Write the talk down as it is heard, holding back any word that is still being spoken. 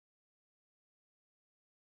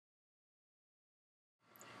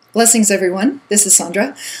Blessings, everyone. This is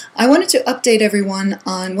Sandra. I wanted to update everyone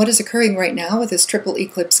on what is occurring right now with this triple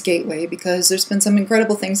eclipse gateway because there's been some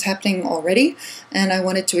incredible things happening already, and I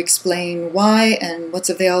wanted to explain why and what's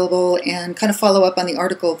available and kind of follow up on the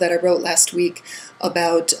article that I wrote last week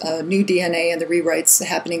about new DNA and the rewrites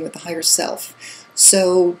happening with the higher self.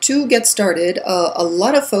 So to get started, a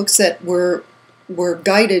lot of folks that were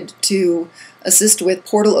guided to assist with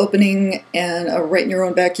portal opening and a right in your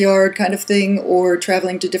own backyard kind of thing, or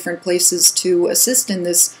traveling to different places to assist in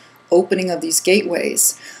this opening of these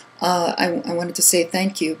gateways. I wanted to say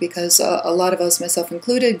thank you because a lot of us, myself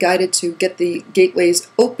included, guided to get the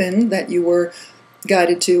gateways open that you were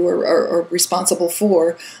guided to or responsible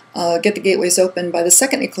for, get the gateways open by the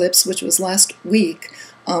second eclipse, which was last week.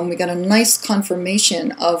 We got a nice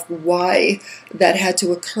confirmation of why that had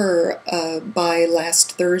to occur by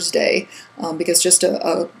last Thursday, because just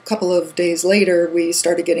a couple of days later we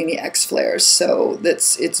started getting the X flares. So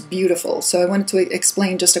it's beautiful. So I wanted to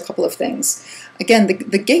explain just a couple of things. Again,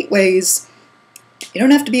 the gateways, you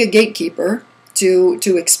don't have to be a gatekeeper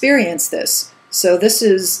to experience this. So this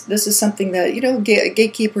is something that,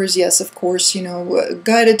 gatekeepers, yes, of course,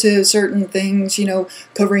 guided to certain things,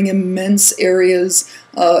 covering immense areas,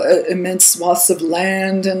 immense swaths of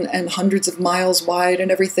land and hundreds of miles wide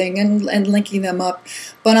and everything, and linking them up.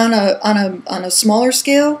 But on a smaller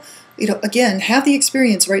scale, again, have the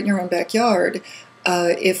experience right in your own backyard.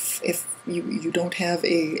 If you don't have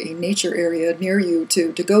a nature area near you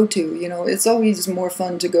to go to, it's always more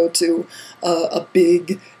fun to go to a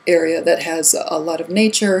big area that has a lot of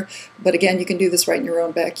nature. But again, you can do this right in your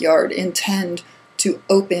own backyard. Intend to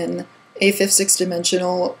open a fifth, sixth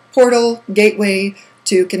dimensional portal gateway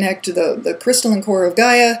to connect to the crystalline core of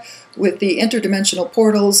Gaia with the interdimensional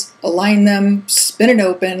portals, align them, spin it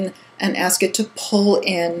open, and ask it to pull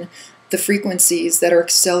in the frequencies that are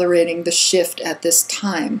accelerating the shift at this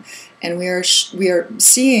time. And we are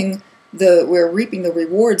seeing we're reaping the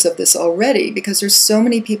rewards of this already, because there's so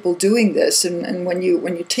many people doing this. And when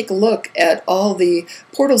you take a look at all the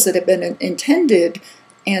portals that have been intended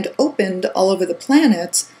and opened all over the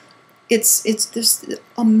planet, it's just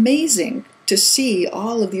amazing to see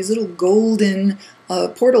all of these little golden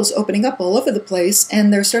portals opening up all over the place,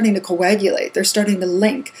 and they're starting to coagulate. They're starting to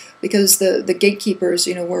link, because the gatekeepers,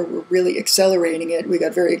 were really accelerating it. We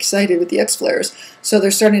got very excited with the X flares, so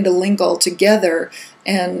they're starting to link all together,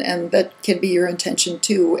 and that can be your intention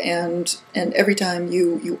too. And every time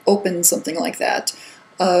you open something like that,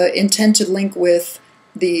 intend to link with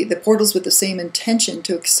the portals with the same intention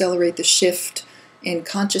to accelerate the shift in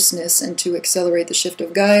consciousness and to accelerate the shift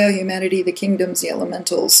of Gaia, humanity, the kingdoms, the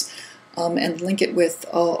elementals. And link it with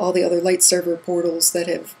all the other light server portals that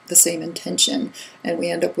have the same intention. And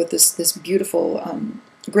we end up with this beautiful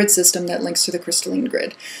grid system that links to the crystalline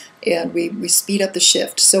grid. And we speed up the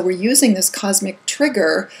shift. So we're using this cosmic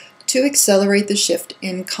trigger to accelerate the shift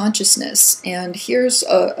in consciousness. And here's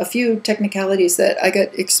a few technicalities that I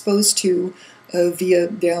got exposed to via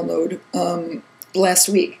download last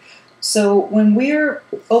week. So when we're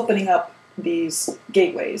opening up these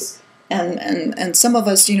gateways, and some of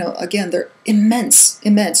us, again, they're immense,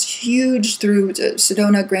 huge through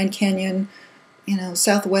Sedona, Grand Canyon,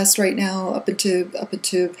 Southwest right now, up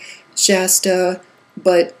into Shasta,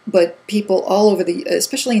 but people all over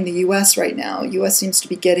especially in the U.S. right now. U.S. seems to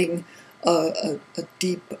be getting a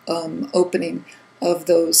deep opening of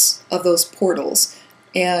those portals.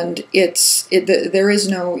 And there is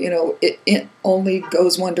no, it only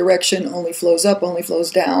goes one direction, only flows up, only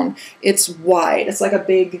flows down. It's wide. It's like a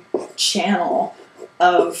big channel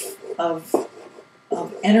of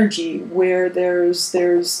energy where there's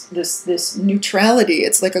this neutrality.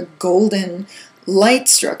 It's like a golden light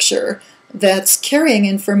structure that's carrying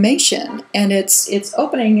information, and it's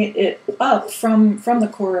opening it up from the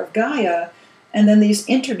core of Gaia. And then these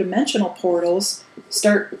interdimensional portals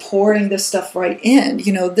start pouring this stuff right in.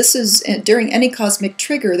 This is, during any cosmic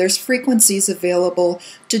trigger, there's frequencies available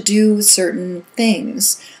to do certain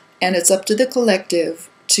things. And it's up to the collective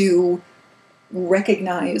to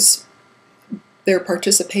recognize their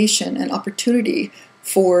participation and opportunity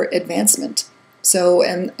for advancement. So,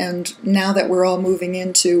 and now that we're all moving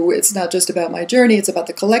into, it's not just about my journey, it's about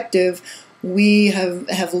the collective, we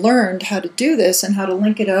have learned how to do this and how to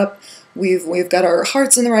link it up. We've got our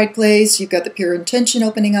hearts in the right place, you've got the pure intention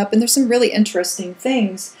opening up, and there's some really interesting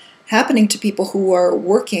things happening to people who are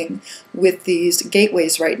working with these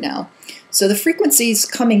gateways right now. So the frequencies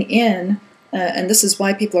coming in, and this is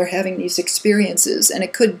why people are having these experiences, and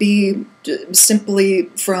it could be simply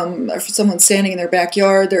from someone standing in their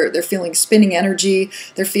backyard, they're feeling spinning energy,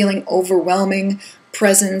 they're feeling overwhelming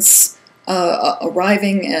presence,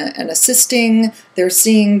 arriving and assisting. They're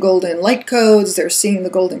seeing golden light codes. They're seeing the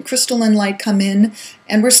golden crystalline light come in.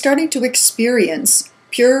 And we're starting to experience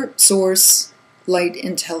pure source light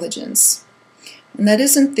intelligence. And that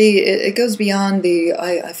isn't it goes beyond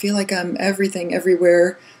I feel like I'm everything,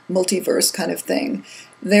 everywhere, multiverse kind of thing.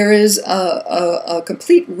 There is a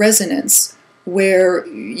complete resonance where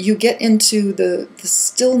you get into the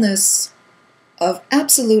stillness of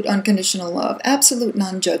absolute unconditional love, absolute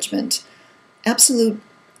non-judgment, absolute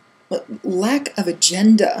lack of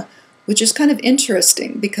agenda, which is kind of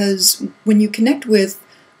interesting because when you connect with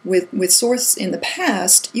Source in the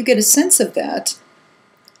past, you get a sense of that,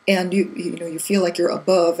 and you feel like you're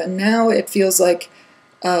above, and now it feels like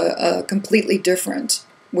completely different,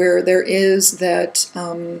 where there is that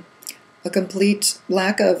a complete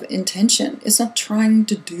lack of intention. It's not trying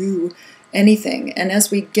to do anything. And as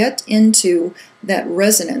we get into that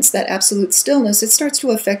resonance, that absolute stillness, it starts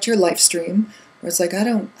to affect your life stream, where it's like, I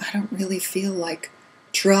don't really feel like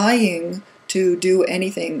trying to do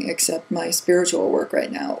anything except my spiritual work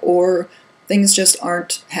right now, or things just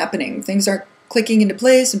aren't happening. Things aren't clicking into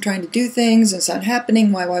place. I'm trying to do things and it's not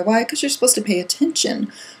happening. Why? Because you're supposed to pay attention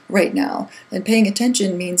right now. And paying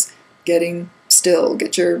attention means getting still.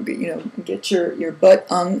 Get your butt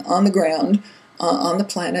on the ground, on the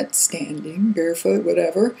planet, standing, barefoot,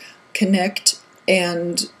 whatever. Connect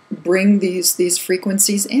and bring these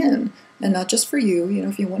frequencies in. And not just for you.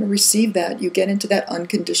 If you want to receive that, you get into that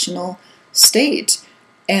unconditional state.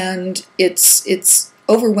 And it's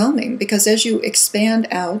overwhelming, because as you expand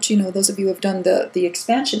out, those of you who have done the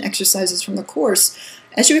expansion exercises from the Course,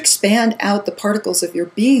 as you expand out the particles of your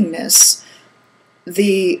beingness,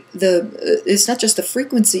 it's not just the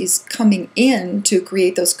frequencies coming in to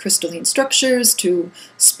create those crystalline structures, to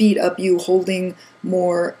speed up you holding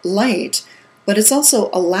more light, but it's also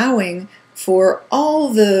allowing for all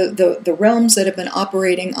the realms that have been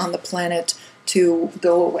operating on the planet to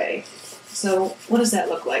go away. So what does that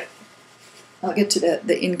look like? I'll get to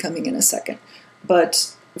the incoming in a second.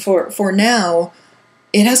 But for now,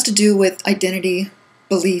 it has to do with identity,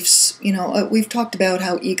 beliefs. We've talked about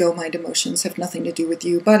how ego, mind, emotions have nothing to do with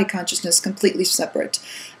you. Body consciousness, completely separate.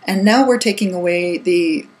 And now we're taking away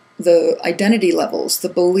the identity levels, the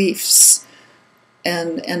beliefs.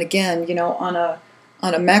 And again,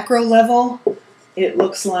 on a macro level, it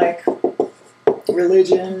looks like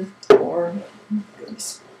religion or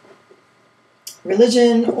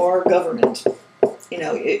government.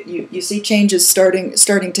 You see changes starting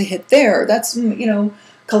to hit there. That's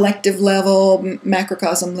collective level,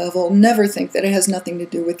 macrocosm level. Never think that it has nothing to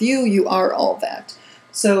do with you. You are all that.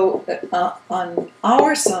 So on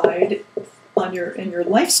our side, in your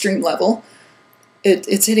life stream level,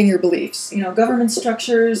 it's hitting your beliefs. Government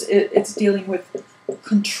structures. It's dealing with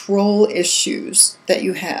control issues that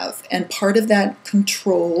you have, and part of that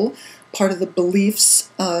control, part of the beliefs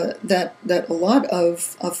that a lot of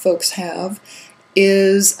folks have,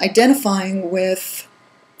 is identifying with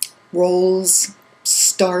roles,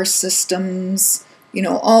 star systems.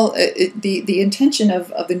 The intention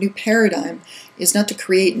of the new paradigm is not to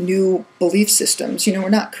create new belief systems. We're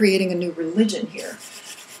not creating a new religion here.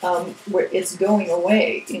 Where it's going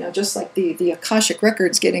away, just like the Akashic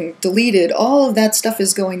records getting deleted, all of that stuff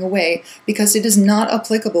is going away because it is not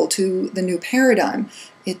applicable to the new paradigm.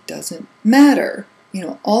 It doesn't matter,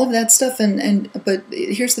 all of that stuff. But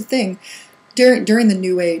here's the thing: during the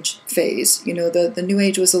New Age phase, the New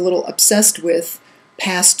Age was a little obsessed with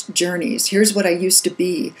past journeys. Here's what I used to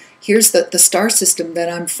be. Here's the star system that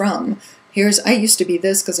I'm from. I used to be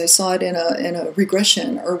this because I saw it in a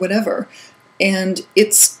regression or whatever. And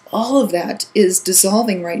all of that is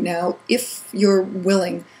dissolving right now if you're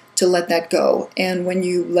willing to let that go. And when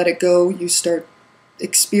you let it go, you start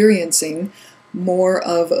experiencing more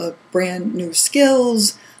of a brand new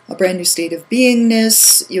skills, a brand new state of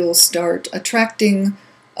beingness. You'll start attracting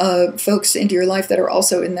folks into your life that are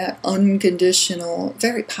also in that unconditional,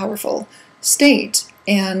 very powerful state.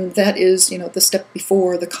 And that is, the step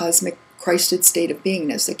before the cosmic Christed state of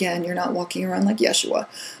beingness. Again, you're not walking around like Yeshua.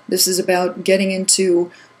 This is about getting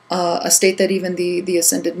into a state that even the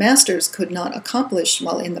ascended masters could not accomplish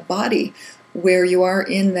while in the body, where you are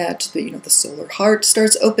in that, the solar heart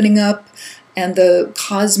starts opening up, and the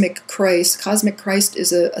cosmic Christ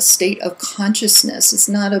is a state of consciousness. It's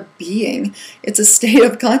not a being. It's a state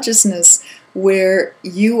of consciousness where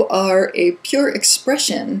you are a pure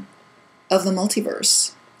expression of the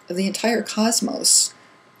multiverse, of the entire cosmos.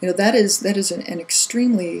 That is an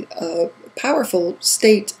extremely powerful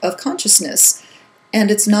state of consciousness. And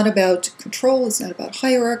it's not about control, it's not about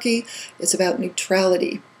hierarchy, it's about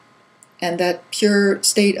neutrality. And that pure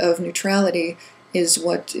state of neutrality is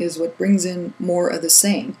what brings in more of the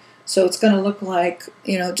same. So it's going to look like,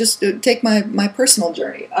 just take my personal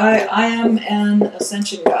journey. I am an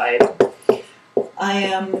Ascension Guide. I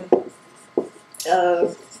am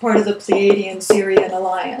part of the Pleiadian Syrian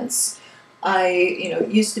Alliance. I,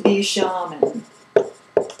 used to be a shaman.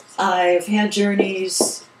 I've had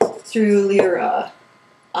journeys through Lyra.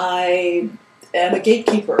 I am a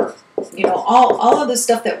gatekeeper. All of the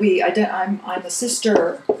stuff that I'm a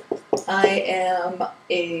sister. I am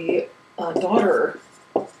a daughter.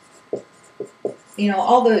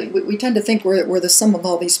 We tend to think we're the sum of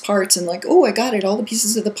all these parts, and like, oh, I got it. All the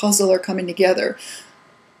pieces of the puzzle are coming together.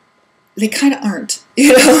 They kind of aren't.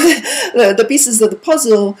 The pieces of the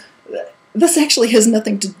puzzle. This actually has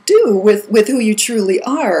nothing to do with who you truly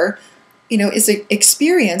are. It's an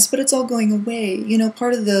experience, but it's all going away.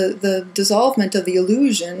 Part of the dissolvement of the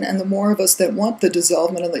illusion, and the more of us that want the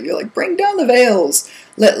dissolvement of it, you're like, bring down the veils.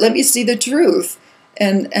 Let me see the truth.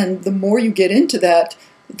 And the more you get into that,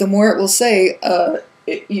 the more it will say,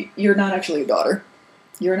 you're not actually a daughter.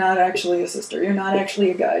 You're not actually a sister. You're not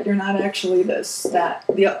actually a guide. You're not actually this, that.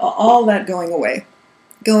 All that going away.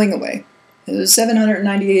 Going away. There's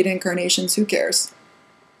 798 incarnations, who cares?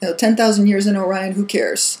 10,000 years in Orion, who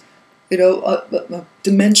cares?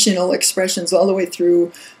 Dimensional expressions all the way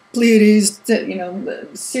through Pleiades,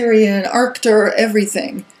 Syrian, Arctur,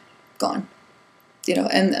 everything gone.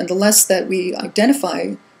 And the less that we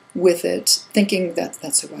identify with it, thinking that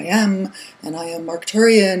that's who I am, and I am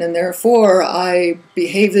Arcturian, and therefore I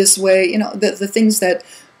behave this way, the things that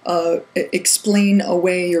explain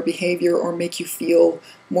away your behavior or make you feel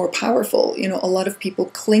more powerful. A lot of people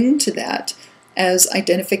cling to that as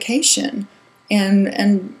identification,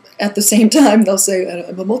 and at the same time they'll say,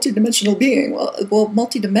 I'm a multidimensional being. Well,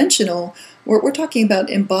 multidimensional, we're talking about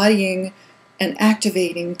embodying and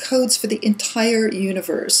activating codes for the entire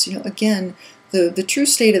universe. Again, the true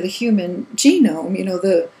state of the human genome,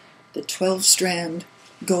 the 12-strand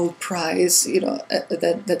gold prize,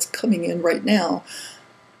 that's coming in right now.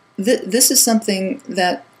 This is something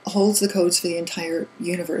that holds the codes for the entire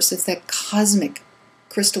universe. It's that cosmic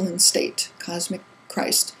crystalline state, cosmic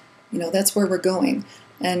Christ. That's where we're going.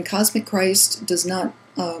 And cosmic Christ does not,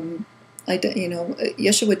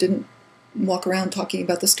 Yeshua didn't walk around talking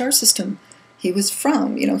about the star system he was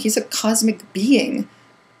from. He's a cosmic being.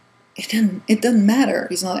 It doesn't matter.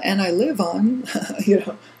 He's not, and I live on,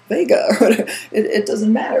 Vega or whatever. It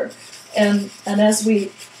doesn't matter. And as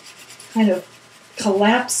we kind of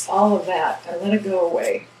collapse all of that and let it go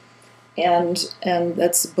away, and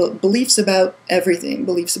that's beliefs about everything,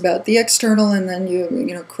 beliefs about the external, and then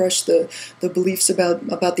you crush the beliefs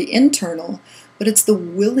about the internal. But it's the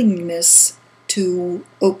willingness to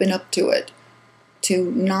open up to it,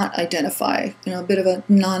 to not identify, a bit of a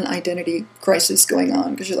non-identity crisis going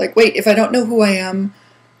on, because you're like, wait, if I don't know who I am,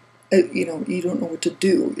 you don't know what to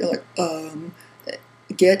do. You're like,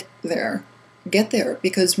 get there,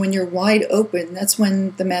 because when you're wide open, that's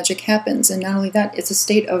when the magic happens. And not only that, it's a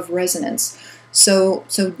state of resonance. So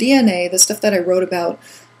DNA, the stuff that I wrote about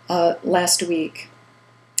last week,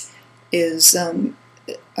 is all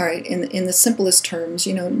right. In the simplest terms,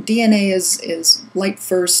 DNA is light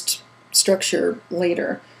first, structure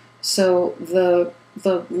later. So the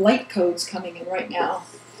light codes coming in right now.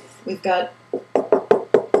 We've got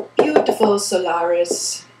beautiful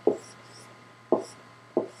Solaris.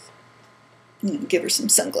 Give her some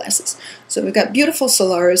sunglasses. So we've got beautiful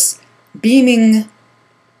Solaris beaming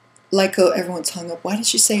like everyone's hung up. Why did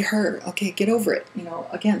she say her? Okay, get over it.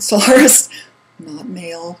 Again, Solaris, not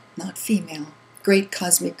male, not female. Great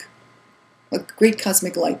cosmic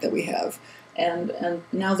light that we have. And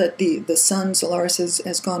now that the sun, Solaris,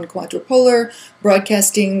 has gone quadrupolar,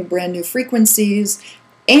 broadcasting brand new frequencies,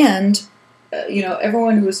 and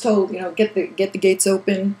everyone who was told, get the gates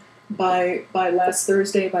open by last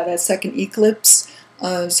Thursday, by that second eclipse,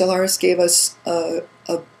 Solaris gave us a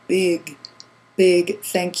big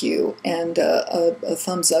thank you and a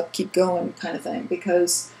thumbs up, keep going kind of thing,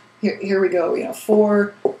 because here we go,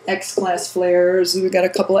 4 X-class flares, we got a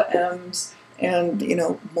couple of M's, and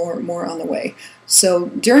more on the way. So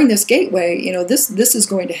during this gateway, this is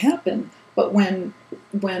going to happen. But when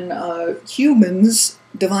humans,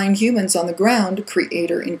 divine humans on the ground,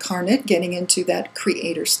 creator incarnate, getting into that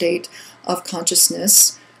creator state of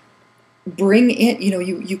consciousness, bring in,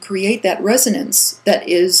 you create that resonance that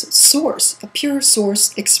is source, a pure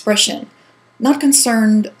source expression, not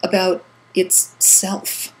concerned about its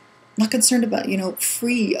self, not concerned about,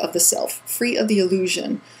 free of the self, free of the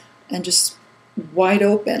illusion, and just wide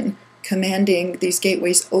open, commanding these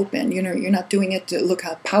gateways open. You're not doing it to look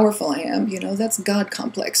how powerful I am. That's God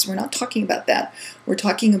complex. We're not talking about that. We're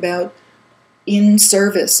talking about in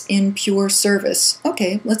service, in pure service.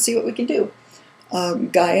 Okay, let's see what we can do.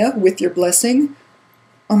 Gaia, with your blessing,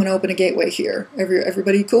 I'm going to open a gateway here.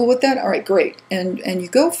 Everybody cool with that? All right, great. And you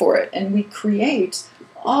go for it. And we create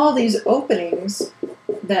all these openings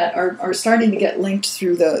that are starting to get linked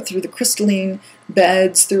through the crystalline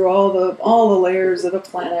beds, through all the layers of the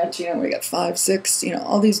planet. We got 5, 6,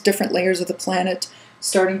 all these different layers of the planet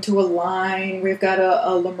starting to align. We've got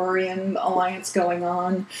a Lemurian alliance going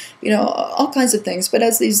on. All kinds of things. But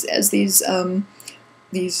as these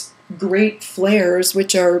great flares,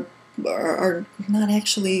 which are not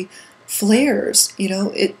actually flares,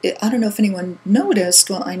 I don't know if anyone noticed.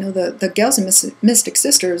 Well, I know the gals and Mystic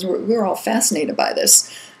Sisters, we were all fascinated by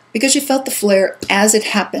this, because you felt the flare as it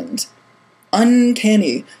happened.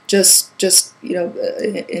 Uncanny. Just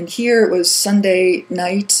and here it was Sunday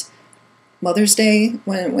night, Mother's Day,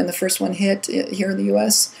 when the first one hit here in the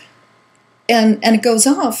U.S., and it goes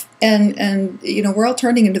off, and we're all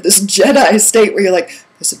turning into this Jedi state where you're like,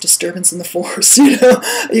 there's a disturbance in the force,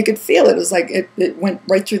 you could feel it. It was like it went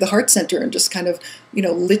right through the heart center and just kind of,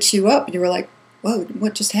 lit you up, and you were like, whoa,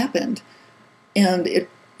 what just happened? And it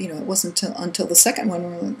wasn't until the second one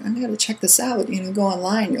where we're like, I gotta check this out, go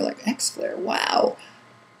online, you're like, X-flare, wow.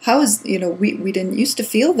 How is, we didn't used to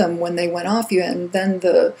feel them when they went off you, and then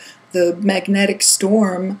the magnetic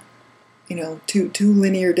storm, 2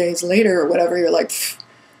 linear days later or whatever, you're like,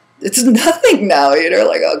 it's nothing now,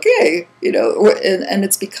 like, okay, and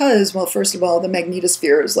it's because, well, first of all, the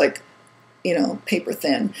magnetosphere is like, paper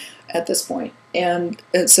thin at this point. And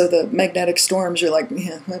so the magnetic storms, you're like,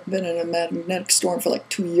 yeah, I've been in a magnetic storm for like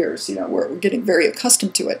 2 years, we're getting very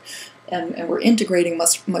accustomed to it. And we're integrating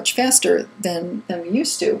much faster than we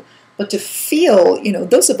used to. But to feel,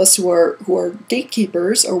 those of us who are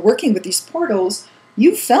gatekeepers or working with these portals,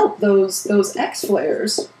 you felt those X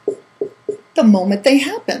flares the moment they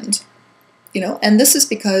happened, and this is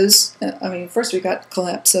because, first we got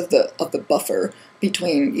collapse of the buffer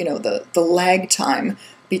between, the lag time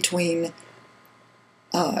between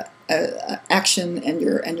action and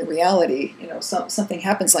your reality. Something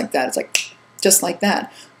happens like that. It's like just like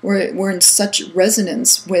that. We're in such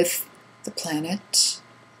resonance with the planet,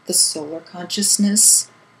 the solar consciousness,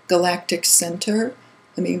 galactic center.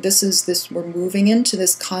 We're moving into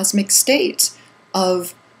this cosmic state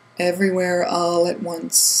of everywhere all at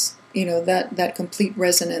once. That complete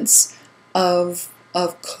resonance of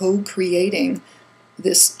co-creating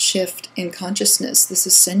this shift in consciousness, this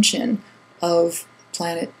ascension of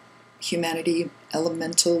planet, humanity,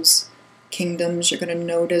 elementals, kingdoms. You're going to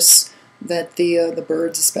notice that the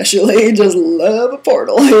birds especially just love a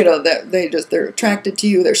portal. They're attracted to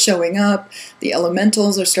you. They're showing up. The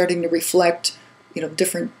elementals are starting to reflect,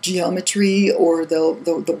 different geometry, or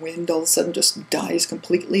the wind all of a sudden just dies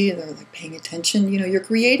completely, and they're like paying attention. You're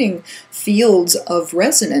creating fields of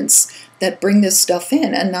resonance that bring this stuff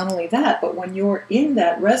in. And not only that, but when you're in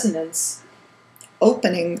that resonance,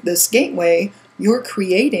 opening this gateway, you're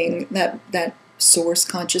creating that source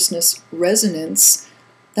consciousness resonance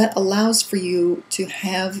that allows for you to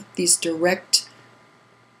have these direct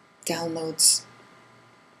downloads,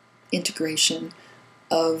 integration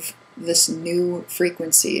of this new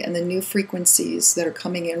frequency. And the new frequencies that are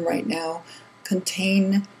coming in right now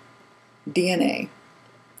contain DNA.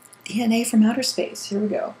 DNA from outer space. Here we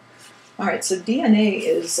go. All right, so DNA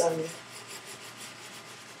is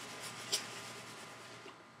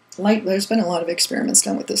light. There's been a lot of experiments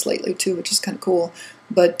done with this lately too, which is kind of cool.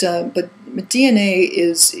 But DNA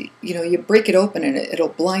is, you break it open and it'll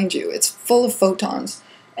blind you. It's full of photons.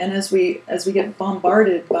 And as we get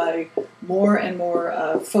bombarded by more and more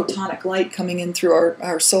photonic light coming in through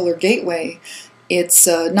our solar gateway, it's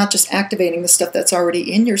not just activating the stuff that's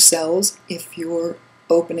already in your cells, if you're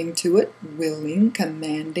opening to it, willing,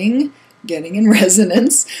 commanding, getting in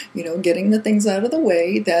resonance, getting the things out of the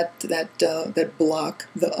way that block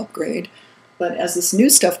the upgrade. But as this new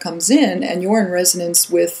stuff comes in and you're in resonance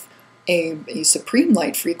with a supreme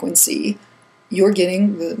light frequency, you're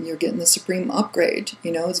getting the supreme upgrade.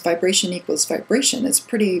 It's vibration equals vibration. It's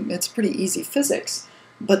pretty easy physics.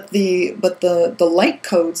 But the light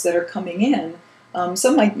codes that are coming in,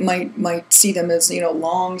 some might see them as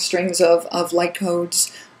long strings of light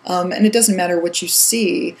codes, and it doesn't matter what you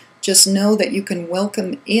see. Just know that you can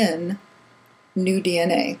welcome in new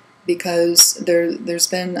DNA, because there's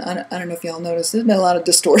been, I don't know if y'all noticed, there's been a lot of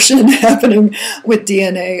distortion happening with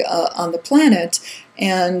DNA on the planet,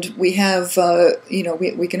 and we have,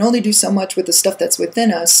 we can only do so much with the stuff that's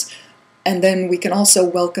within us, and then we can also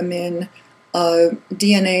welcome in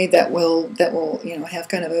DNA that will have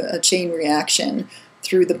kind of a chain reaction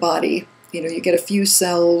through the body. You get a few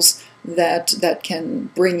cells that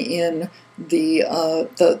can bring in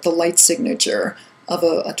the light signature of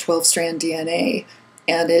a 12-strand DNA,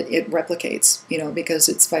 and it replicates, because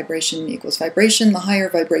it's vibration equals vibration. The higher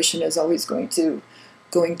vibration is always going to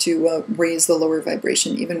raise the lower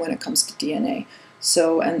vibration, even when it comes to DNA.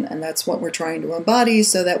 So, and that's what we're trying to embody,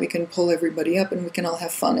 so that we can pull everybody up and we can all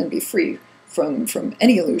have fun and be free from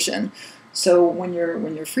any illusion. So when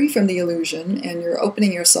you're free from the illusion and you're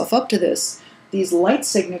opening yourself up to these light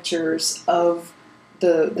signatures of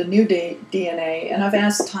the new DNA, and I've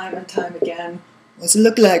asked time and time again, what's it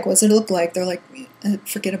look like? What's it look like? They're like,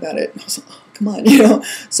 forget about it. I was like, oh, come on,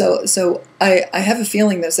 So I have a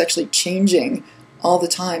feeling that's actually changing all the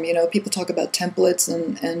time. People talk about templates,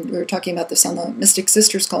 and we were talking about this on the Mystic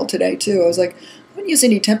Sisters call today too. I was like, I wouldn't use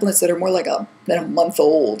any templates that are more like than a month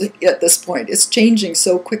old at this point. It's changing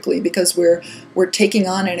so quickly because we're taking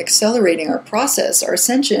on and accelerating our process, our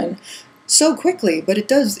ascension, so quickly. But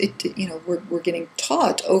we're getting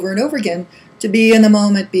taught over and over again to be in the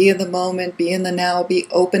moment, be in the moment, be in the now, be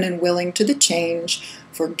open and willing to the change.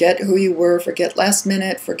 Forget who you were, forget last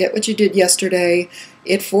minute, forget what you did yesterday.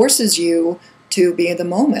 It forces you to be in the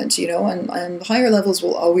moment, and higher levels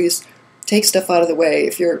will always take stuff out of the way.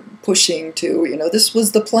 If you're pushing to, this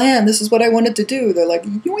was the plan, this is what I wanted to do, they're like,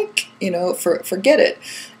 yoink, forget it.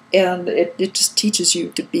 And it just teaches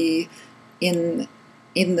you to be in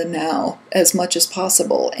the now as much as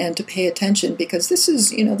possible, and to pay attention, because this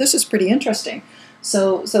is pretty interesting.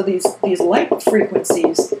 So these light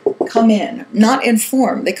frequencies come in, not in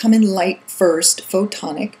form, they come in light first,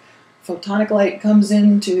 photonic. Photonic light comes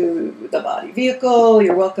into the body vehicle,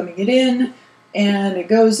 you're welcoming it in, and it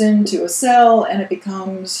goes into a cell, and it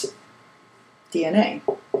becomes DNA.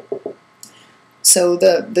 So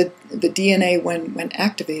the DNA, when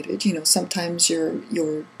activated, sometimes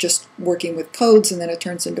you're just working with codes, and then it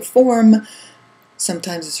turns into form.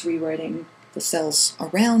 Sometimes it's rewriting the cells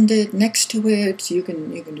around it, next to it. You can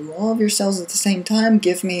do all of your cells at the same time.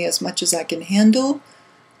 Give me as much as I can handle.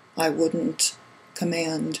 I wouldn't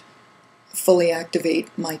command fully activate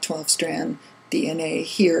my 12-strand DNA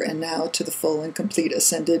here and now to the full and complete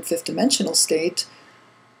ascended fifth dimensional state,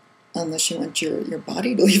 unless you want your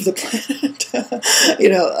body to leave the planet.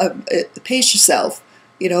 Pace yourself.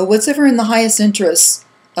 What's ever in the highest interest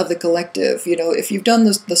of the collective. If you've done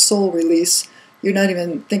the soul release, you're not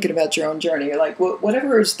even thinking about your own journey. You're like,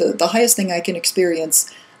 whatever is the highest thing I can experience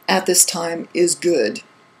at this time is good.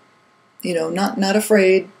 Not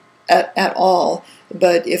afraid at all.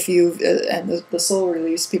 But if you've, and the soul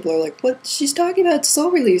release, people are like, what? She's talking about soul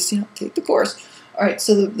release, take the course. All right,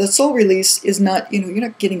 so the soul release is not, you're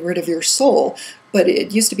not getting rid of your soul, but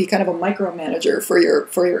it used to be kind of a micromanager for your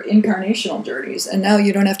incarnational journeys. And now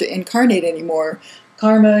you don't have to incarnate anymore.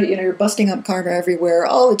 Karma, you're busting up karma everywhere.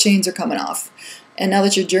 All the chains are coming off. And now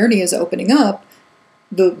that your journey is opening up,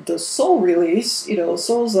 the soul release,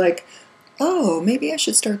 soul's like, oh, maybe I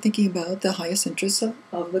should start thinking about the highest interests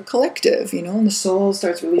of the collective, and the soul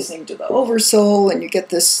starts releasing to the oversoul, and you get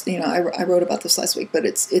this, I wrote about this last week, but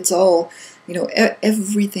it's all,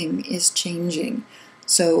 everything is changing.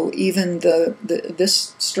 So even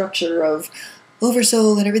this structure of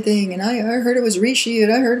oversoul and everything, and I heard it was Rishi,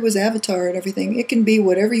 and I heard it was Avatar and everything, it can be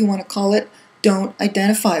whatever you want to call it. Don't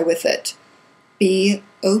identify with it. Be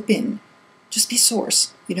open. Just be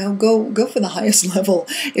source. Go for the highest level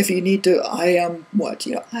if you need to. I am what?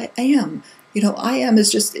 I am. I am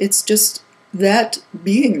is it's just that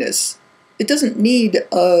beingness. It doesn't need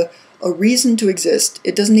a reason to exist.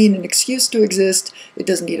 It doesn't need an excuse to exist. It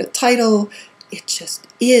doesn't need a title. It just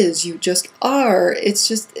is. You just are. It's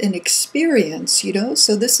just an experience,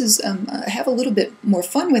 So this is, have a little bit more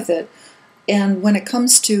fun with it. And when it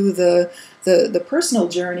comes to the personal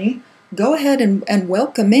journey, go ahead and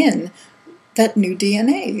welcome in that new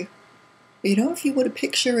DNA. If you were to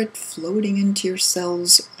picture it floating into your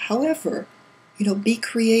cells, however, be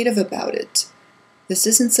creative about it. This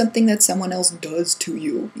isn't something that someone else does to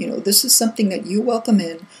you. This is something that you welcome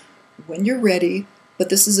in when you're ready, but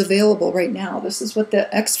this is available right now. This is what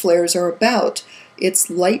the X flares are about. It's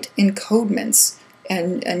light encodements.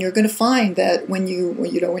 And you're going to find that when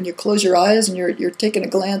you close your eyes and you're taking a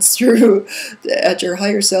glance through at your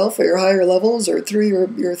higher self or your higher levels or through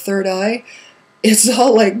your third eye, it's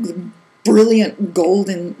all like brilliant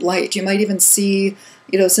golden light. You might even see,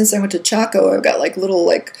 since I went to Chaco, I've got like little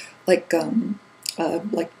like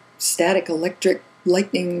static electric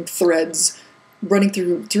lightning threads running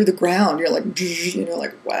through the ground. You're like,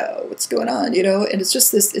 like, wow, what's going on? And it's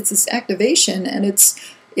just this activation, and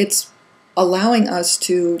it's allowing us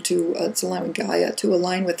it's allowing Gaia to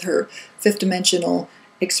align with her fifth dimensional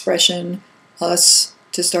expression, us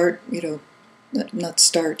to start,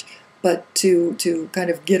 but to kind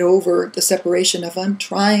of get over the separation of I'm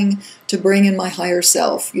trying to bring in my higher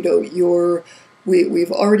self. You know,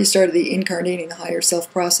 we've already started the incarnating the higher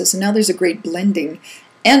self process, and now there's a great blending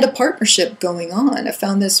and a partnership going on. I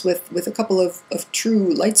found this with a couple of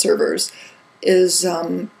true light servers,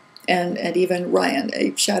 and even Ryan.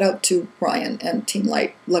 A shout out to Ryan and Team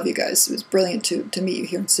Light. Love you guys. It was brilliant to meet you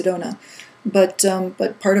here in Sedona. But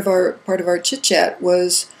part of our chit chat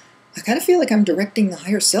was, I kind of feel like I'm directing the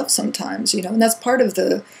higher self sometimes, you know, and that's part of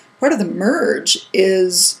the merge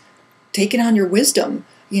is taking on your wisdom,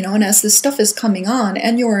 you know, and as this stuff is coming on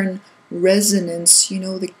and you're in resonance, you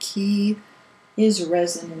know, the key is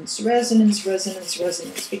resonance,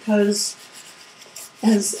 because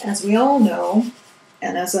as we all know,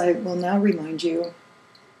 and as I will now remind you,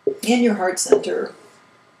 in your heart center,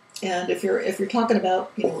 and if you're talking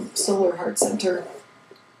about, you know, solar heart center,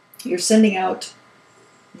 you're sending out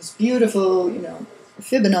these beautiful, you know,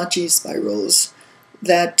 Fibonacci spirals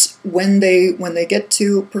that when they get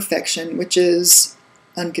to perfection, which is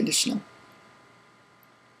unconditional,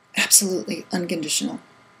 absolutely unconditional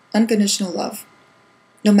love,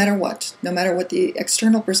 no matter what the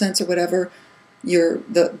external presents or whatever,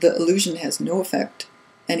 the illusion has no effect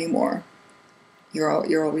anymore.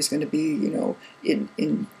 You're always going to be, you know,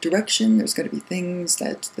 in direction. There's going to be things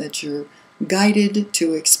that you're guided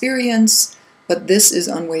to experience. But this is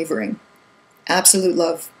unwavering. Absolute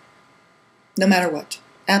love, no matter what.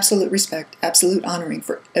 Absolute respect, absolute honoring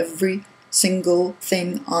for every single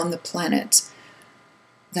thing on the planet.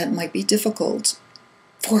 That might be difficult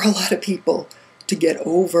for a lot of people to get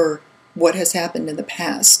over what has happened in the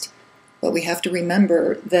past. But we have to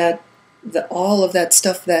remember that all of that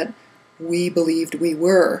stuff that we believed we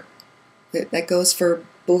were, that goes for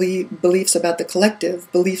beliefs about the collective,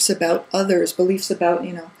 beliefs about others, beliefs about,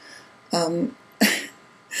 you know,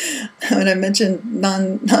 when I mentioned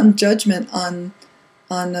non-judgment on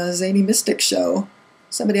a Zany Mystic show,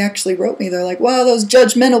 somebody actually wrote me, they're like, wow, those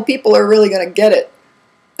judgmental people are really going to get it.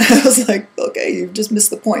 I was like, okay, you've just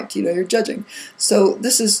missed the point, you know, you're judging. So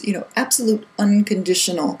this is, you know, absolute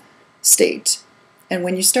unconditional state. And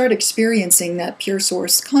when you start experiencing that pure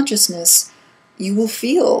source consciousness, you will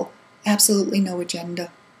feel absolutely no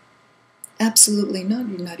agenda. Absolutely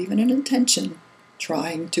not even an intention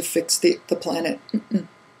trying to fix the planet. And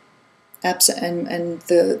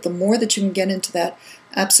the more that you can get into that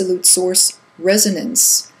absolute source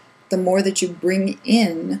resonance, the more that you bring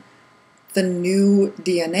in the new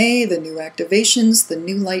DNA, the new activations, the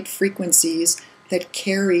new light frequencies that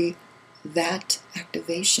carry that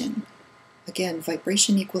activation. Again,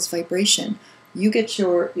 vibration equals vibration. You get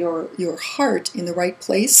your heart in the right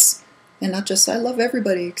place, and not just I love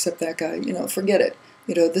everybody except that guy, you know, forget it.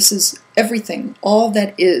 You know, this is everything, all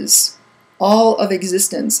that is. All of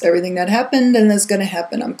existence, everything that happened and is going to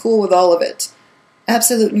happen. I'm cool with all of it.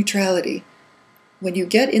 Absolute neutrality. When you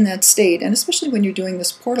get in that state, and especially when you're doing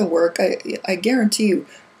this portal work, I guarantee you,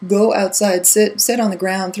 go outside, sit on the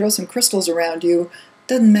ground, throw some crystals around you.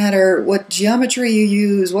 Doesn't matter what geometry you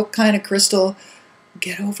use, what kind of crystal.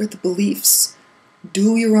 Get over the beliefs.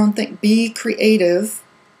 Do your own thing. Be creative.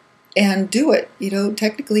 And do it. You know,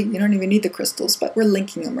 technically, you don't even need the crystals, but we're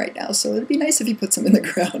linking them right now, so it'd be nice if you put some in the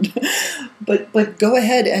ground. but go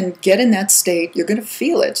ahead and get in that state. You're going to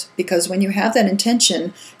feel it, because when you have that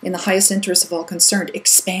intention in the highest interest of all concerned,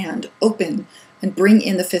 expand, open, and bring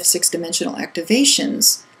in the fifth, sixth dimensional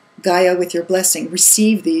activations. Gaia, with your blessing,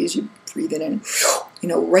 receive these. You breathe it in, you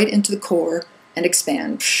know, right into the core and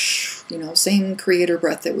expand. You know, same creator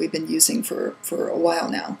breath that we've been using for a while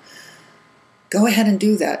now. Go ahead and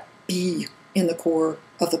do that. Be in the core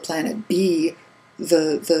of the planet. Be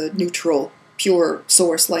the neutral, pure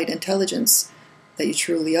source light intelligence that you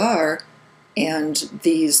truly are. And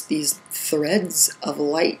these threads of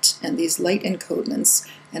light and these light encodements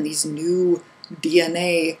and these new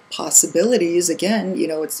DNA possibilities, again, you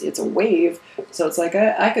know, it's a wave. So it's like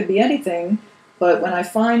I could be anything, but when I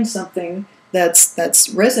find something that's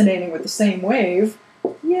resonating with the same wave,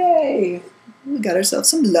 yay! We got ourselves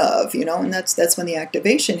some love, you know, and that's when the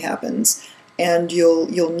activation happens, and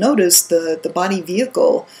you'll notice the body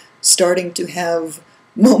vehicle starting to have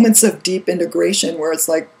moments of deep integration where it's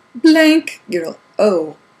like blank, you know,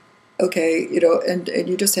 oh, okay, you know, and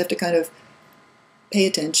you just have to kind of pay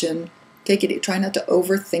attention, take it, try not to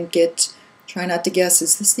overthink it, try not to guess,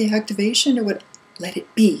 is this the activation or what? Let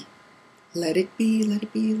it be, let it be, let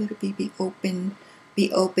it be, let it be open,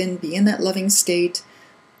 be in that loving state.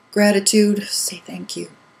 Gratitude, say thank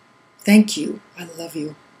you. Thank you. I love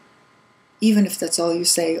you. Even if that's all you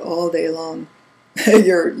say all day long,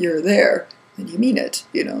 you're there and you mean it.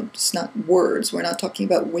 You know, it's not words. We're not talking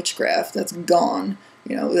about witchcraft. That's gone.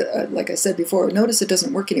 You know, like I said before, notice it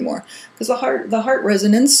doesn't work anymore. Because the heart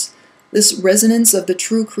resonance, this resonance of the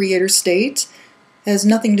true creator state, has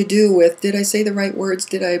nothing to do with, did I say the right words?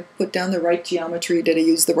 Did I put down the right geometry? Did I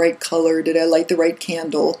use the right color? Did I light the right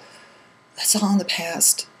candle? That's all in the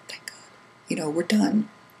past. Thank God. You know, we're done.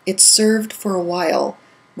 It's served for a while.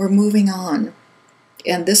 We're moving on.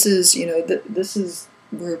 And this is, you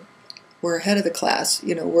know, we're ahead of the class.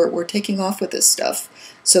 You know, we're taking off with this stuff.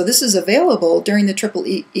 So this is available during the triple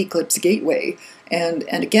eclipse gateway. And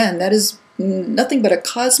again, that is nothing but a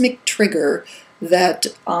cosmic trigger that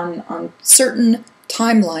on certain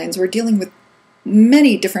timelines, we're dealing with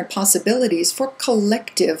many different possibilities for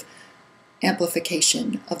collective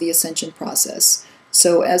amplification of the ascension process.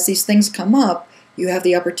 So as these things come up, you have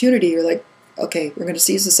the opportunity, you're like, okay, we're going to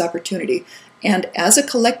seize this opportunity. And as a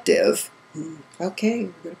collective, okay,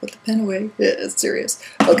 we're going to put the pen away. It's serious.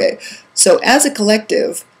 Okay, so as a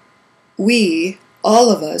collective, we, all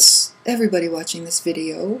of us, everybody watching this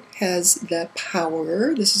video has that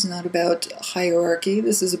power. This is not about hierarchy.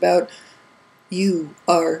 This is about you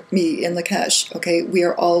are me in Lakesh. Okay, we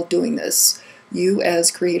are all doing this. You as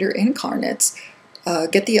creator incarnates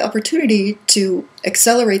get the opportunity to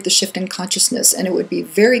accelerate the shift in consciousness, and it would be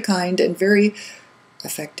very kind and very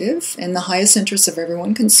effective in the highest interest of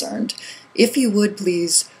everyone concerned if you would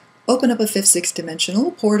please open up a fifth, sixth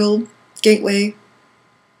dimensional portal, gateway,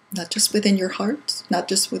 not just within your heart, not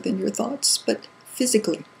just within your thoughts, but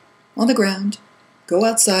physically, on the ground. Go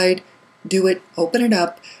outside, do it, open it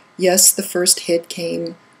up. Yes, the first hit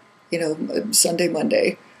came, you know, Sunday,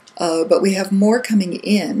 Monday, but we have more coming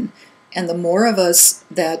in, and the more of us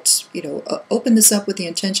that, you know, open this up with the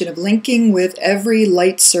intention of linking with every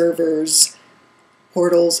light server's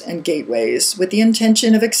portals and gateways, with the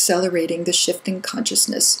intention of accelerating the shift in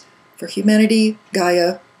consciousness for humanity,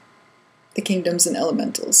 Gaia, the kingdoms and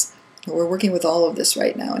elementals. We're working with all of this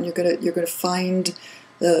right now, and you're gonna find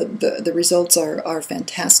the results are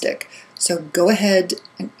fantastic. So go ahead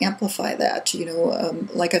and amplify that. You know,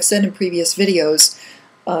 like I've said in previous videos,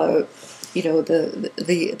 you know,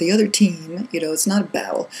 the other team, you know, it's not a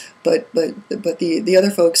battle, but the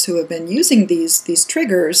other folks who have been using these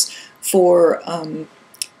triggers for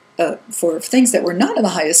things that were not in the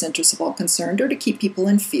highest interest of all concerned, or to keep people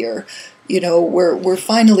in fear. You know, we're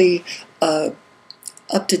finally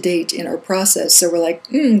up to date in our process, so we're like,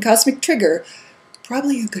 cosmic trigger,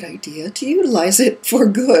 probably a good idea to utilize it for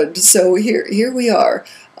good. So here we are.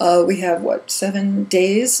 We have what, 7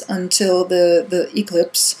 days until the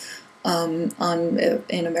eclipse. In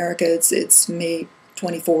America, it's May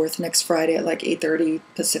 24th, next Friday at like 8:30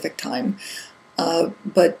 Pacific time.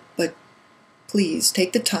 But please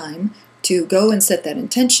take the time to go and set that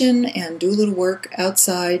intention and do a little work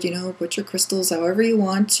outside. You know, put your crystals however you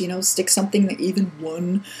want. You know, stick something, even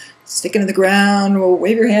one, stick it in the ground, or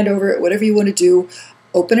wave your hand over it. Whatever you want to do,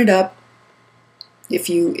 open it up. If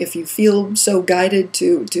you feel so guided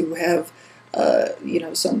to have you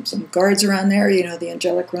know, some guards around there, you know, the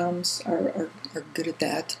angelic realms are good at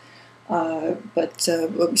that. But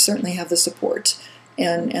we certainly have the support.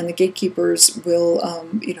 And the gatekeepers will,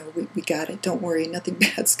 you know, we got it. Don't worry, nothing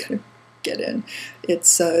bad's going to get in.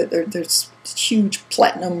 It's there's huge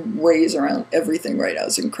platinum rays around everything right now.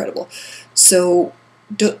 It's incredible. So,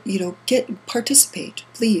 you know, participate,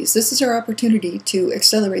 please. This is our opportunity to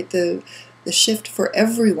accelerate the shift for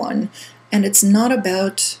everyone. And it's not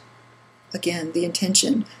about, again, the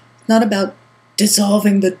intention, not about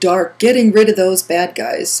dissolving the dark, getting rid of those bad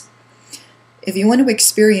guys. If you want to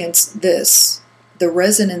experience this, the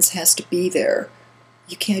resonance has to be there.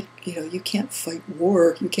 You can't, you know, you can't fight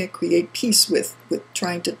war. You can't create peace with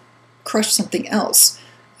trying to crush something else.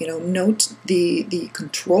 You know, note the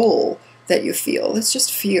control that you feel. It's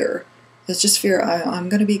just fear. It's just fear. I'm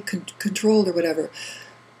going to be controlled or whatever.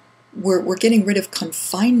 We're getting rid of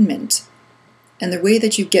confinement. And the way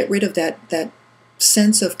that you get rid of that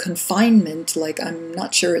sense of confinement, like I'm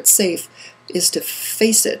not sure it's safe, is to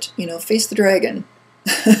face it. You know, face the dragon.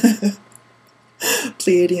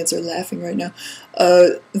 Pleiadians are laughing right now.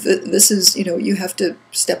 This is, you know, you have to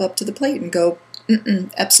step up to the plate and go,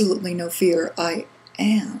 absolutely no fear, I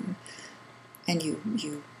am. And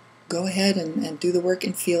you go ahead and do the work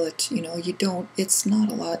and feel it. You know, you don't, it's not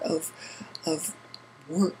a lot of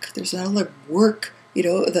work. There's not a lot of work. You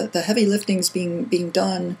know, the heavy lifting's being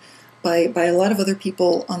done by a lot of other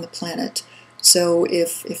people on the planet. So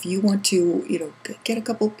if you want to, you know, get a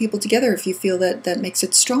couple people together, if you feel that makes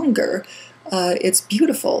it stronger, it's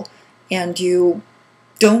beautiful. And you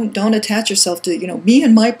don't attach yourself to, you know, me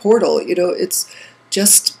and my portal. You know, it's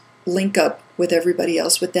just link up with everybody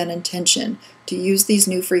else with that intention to use these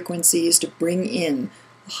new frequencies to bring in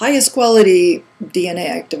highest quality DNA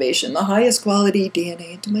activation, the highest quality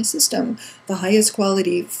DNA into my system, the highest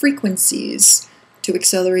quality frequencies to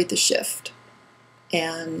accelerate the shift.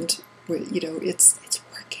 And, it's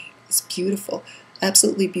working. It's beautiful.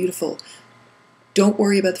 Absolutely beautiful. Don't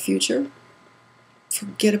worry about the future.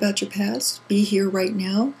 Forget about your past. Be here right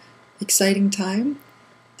now. Exciting time.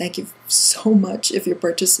 Thank you so much if you're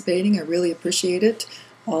participating. I really appreciate it.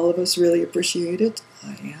 All of us really appreciate it.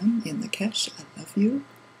 I am in the cash. I love you.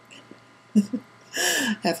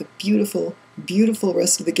 Have a beautiful, beautiful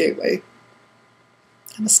rest of the gateway.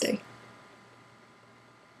 Namaste.